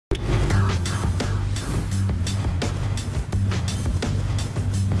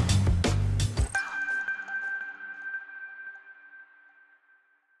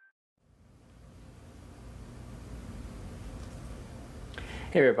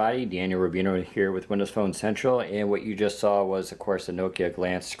Hey everybody, Daniel Rubino here with Windows Phone Central, and what you just saw was of course the Nokia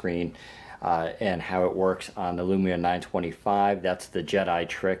glance screen and how it works on the Lumia 925. That's the Jedi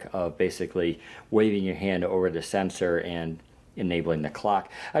trick of basically waving your hand over the sensor and enabling the clock.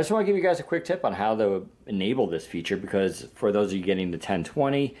 I just want to give you guys a quick tip on how to enable this feature, because for those of you getting the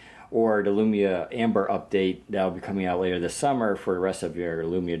 1020 or the Lumia Amber update that will be coming out later this summer for the rest of your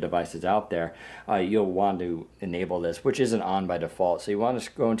Lumia devices out there, you'll want to enable this, which isn't on by default. So you want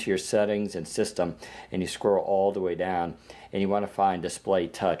to go into your settings and system, and you scroll all the way down, and you want to find Display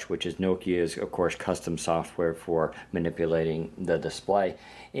Touch, which is Nokia's, of course, custom software for manipulating the display.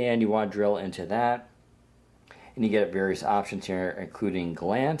 And you want to drill into that, and you get various options here, including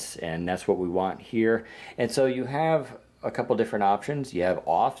glance, and that's what we want here. And so you have a couple different options. You have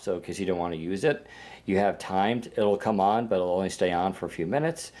off, so because you don't want to use it. You have timed, it'll come on, but it'll only stay on for a few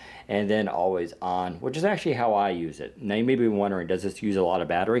minutes. And then always on, which is actually how I use it. Now you may be wondering, does this use a lot of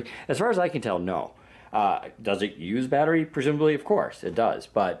battery? As far as I can tell, no. Does it use battery? Presumably, of course, it does.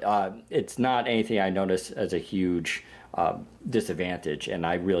 But it's not anything I notice as a huge disadvantage, and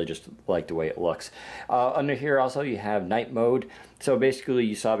I really just like the way it looks. Under here also you have night mode. So basically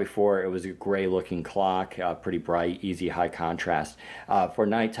you saw before it was a gray looking clock, pretty bright, easy, high contrast. For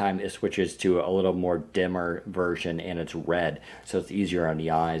nighttime it switches to a little more dimmer version, and it's red, so it's easier on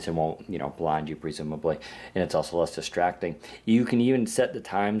the eyes and won't, blind you presumably, and it's also less distracting. You can even set the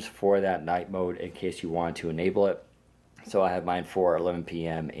times for that night mode in case you want to enable it. So I have mine for 11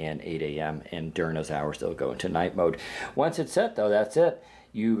 p.m. and 8 a.m. and during those hours they'll go into night mode. Once it's set though, that's it.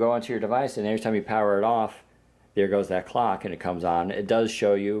 You go onto your device, and every time you power it off, there goes that clock and it comes on. It does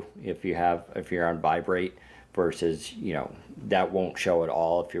show you if you're on vibrate versus, that won't show at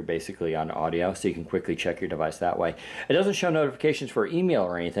all if you're basically on audio, so you can quickly check your device that way. It doesn't show notifications for email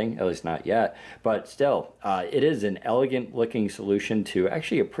or anything, at least not yet, but still, it is an elegant looking solution to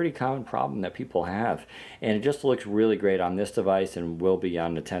actually a pretty common problem that people have, and it just looks really great on this device and will be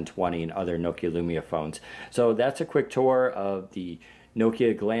on the 1020 and other Nokia Lumia phones. So that's a quick tour of the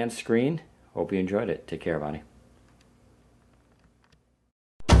Nokia glance screen. Hope you enjoyed it. Take care, everybody.